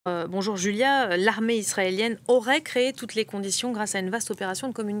Bonjour Julia, l'armée israélienne aurait créé toutes les conditions grâce à une vaste opération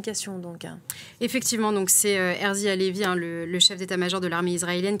de communication. Effectivement, donc c'est Herzi Halevi, le chef d'état-major de l'armée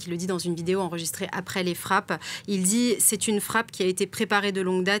israélienne, qui le dit dans une vidéo enregistrée après les frappes. Il dit « C'est une frappe qui a été préparée de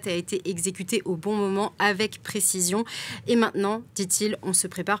longue date et a été exécutée au bon moment avec précision. Et maintenant, dit-il, on se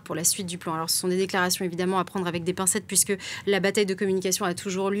prépare pour la suite du plan. » Alors ce sont des déclarations évidemment à prendre avec des pincettes puisque la bataille de communication a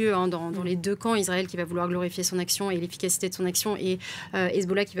toujours lieu dans les deux camps. Israël qui va vouloir glorifier son action et l'efficacité de son action et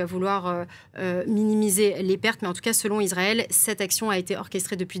Hezbollah qui va vouloir minimiser les pertes. Mais en tout cas, selon Israël, cette action a été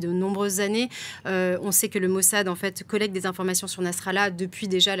orchestrée depuis de nombreuses années. On sait que le Mossad, en fait, collecte des informations sur Nasrallah depuis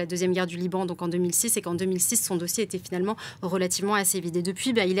déjà la deuxième guerre du Liban, donc en 2006, et qu'en 2006, son dossier était finalement relativement assez vide. Et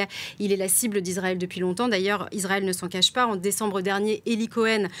depuis, il est la cible d'Israël depuis longtemps. D'ailleurs, Israël ne s'en cache pas. En décembre dernier, Eli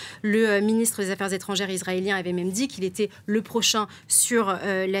Cohen, le ministre des Affaires étrangères israélien, avait même dit qu'il était le prochain sur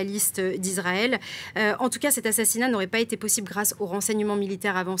la liste d'Israël. En tout cas, cet assassinat n'aurait pas été possible grâce au renseignement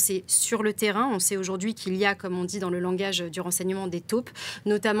militaire avancé sur le terrain. On sait aujourd'hui qu'il y a, comme on dit dans le langage du renseignement, des taupes,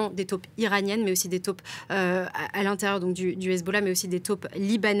 notamment des taupes iraniennes, mais aussi des taupes à l'intérieur donc du Hezbollah, mais aussi des taupes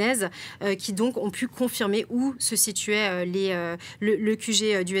libanaises, qui donc ont pu confirmer où se situait le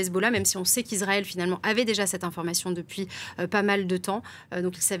QG du Hezbollah, même si on sait qu'Israël finalement avait déjà cette information depuis pas mal de temps.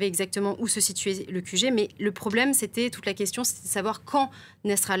 Donc il savait exactement où se situait le QG, mais le problème, toute la question, c'était de savoir quand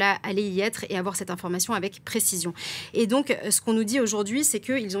Nasrallah allait y être et avoir cette information avec précision. Et donc, ce qu'on nous dit aujourd'hui, c'est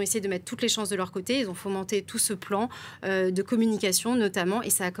qu'ils ont essayé de mettre toutes les chances de leur côté. Ils ont fomenté tout ce plan de communication, notamment, et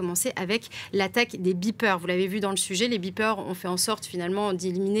ça a commencé avec l'attaque des beepers. Vous l'avez vu dans le sujet, les beepers ont fait en sorte, finalement,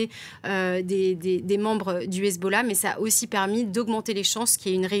 d'éliminer des membres du Hezbollah, mais ça a aussi permis d'augmenter les chances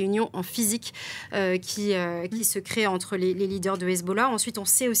qu'il y ait une réunion en physique qui se crée entre les leaders de Hezbollah. Ensuite, on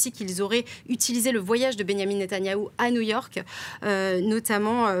sait aussi qu'ils auraient utilisé le voyage de Benjamin Netanyahou à New York,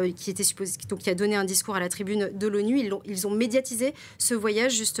 notamment qui a donné un discours à la tribune de l'ONU. Ils ont médiatisé ce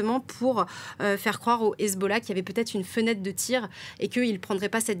voyage justement pour faire croire au Hezbollah qu'il y avait peut-être une fenêtre de tir et qu'il ne prendrait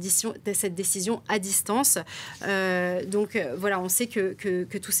pas cette décision à distance. Donc voilà, on sait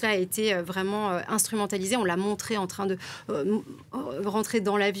que tout cela a été vraiment instrumentalisé. On l'a montré en train de rentrer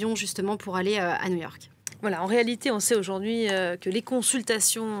dans l'avion justement pour aller à New York. Voilà, en réalité, on sait aujourd'hui que les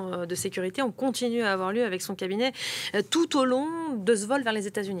consultations de sécurité ont continué à avoir lieu avec son cabinet tout au long de ce vol vers les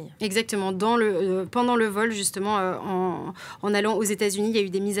États-Unis. Exactement. Pendant le vol, justement, en allant aux États-Unis, il y a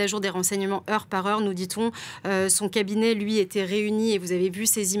eu des mises à jour des renseignements heure par heure, nous dit-on. Son cabinet, lui, était réuni, et vous avez vu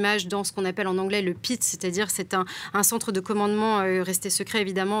ces images dans ce qu'on appelle en anglais le pit, c'est-à-dire c'est un centre de commandement resté secret,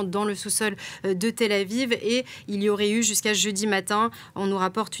 évidemment, dans le sous-sol de Tel Aviv. Et il y aurait eu jusqu'à jeudi matin, on nous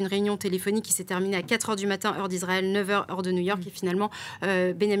rapporte une réunion téléphonique qui s'est terminée à 4h du matin, heure d'Israël, 9h, heure de New York. Et finalement,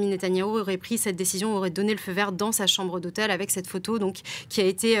 Benjamin Netanyahou aurait pris cette décision, aurait donné le feu vert dans sa chambre d'hôtel avec cette photo donc, qui a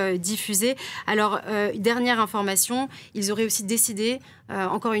été diffusée. Alors, dernière information, ils auraient aussi décidé,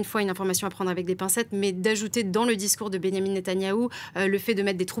 encore une fois, une information à prendre avec des pincettes, mais d'ajouter dans le discours de Benjamin Netanyahou le fait de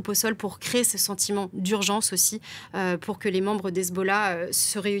mettre des troupes au sol pour créer ce sentiment d'urgence aussi, pour que les membres d'Hezbollah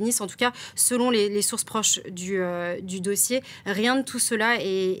se réunissent. En tout cas, selon les sources proches du dossier, rien de tout cela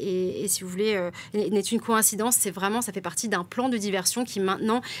est si vous voulez, n'est une coïncidence. C'est vraiment, ça fait partie d'un plan de diversion qui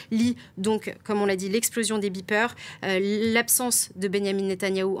maintenant lie donc, comme on l'a dit, l'explosion des beepers, l'absence de Benjamin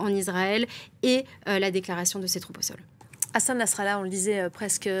Netanyahou en Israël et la déclaration de ses troupes au sol. Hassan Nasrallah, on le disait,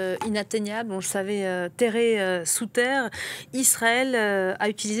 presque inatteignable, on le savait, terré sous terre. Israël a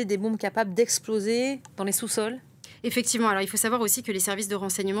utilisé des bombes capables d'exploser dans les sous-sols. Effectivement, alors il faut savoir aussi que les services de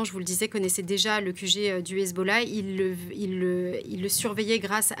renseignement, je vous le disais, connaissaient déjà le QG du Hezbollah. Ils le surveillaient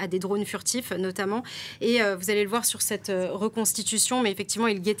grâce à des drones furtifs notamment. Et vous allez le voir sur cette reconstitution, mais effectivement,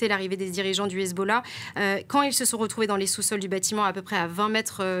 ils guettaient l'arrivée des dirigeants du Hezbollah. Quand ils se sont retrouvés dans les sous-sols du bâtiment à peu près à 20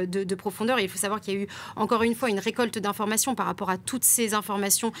 mètres de profondeur, et il faut savoir qu'il y a eu encore une fois une récolte d'informations par rapport à toutes ces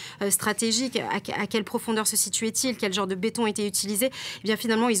informations stratégiques, à quelle profondeur se situait-il, quel genre de béton était utilisé. Et bien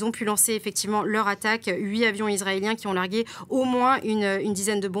finalement, ils ont pu lancer effectivement leur attaque. 8 avions israéliens qui ont largué au moins une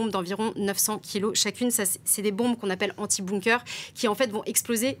dizaine de bombes d'environ 900 kilos chacune. C'est des bombes qu'on appelle anti-bunker qui en fait vont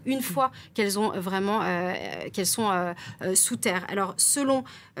exploser une fois qu'elles sont sous terre. Alors selon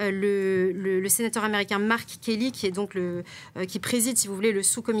le sénateur américain Mark Kelly, qui est donc qui préside, si vous voulez, le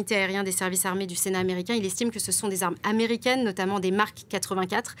sous-comité aérien des services armés du Sénat américain, il estime que ce sont des armes américaines, notamment des Mark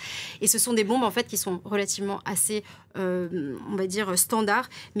 84, et ce sont des bombes en fait qui sont relativement assez on va dire standards,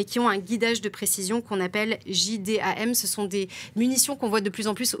 mais qui ont un guidage de précision qu'on appelle JDAM. Ce sont des munitions qu'on voit de plus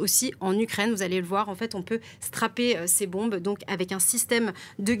en plus aussi en Ukraine. Vous allez le voir, en fait, on peut strapper ces bombes donc avec un système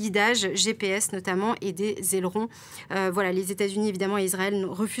de guidage, GPS notamment, et des ailerons. Voilà, les États-Unis, évidemment, et Israël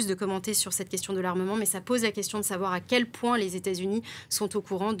refusent de commenter sur cette question de l'armement, mais ça pose la question de savoir à quel point les États-Unis sont au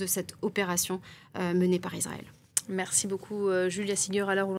courant de cette opération menée par Israël. Merci beaucoup, Julia Siger, à l'heure où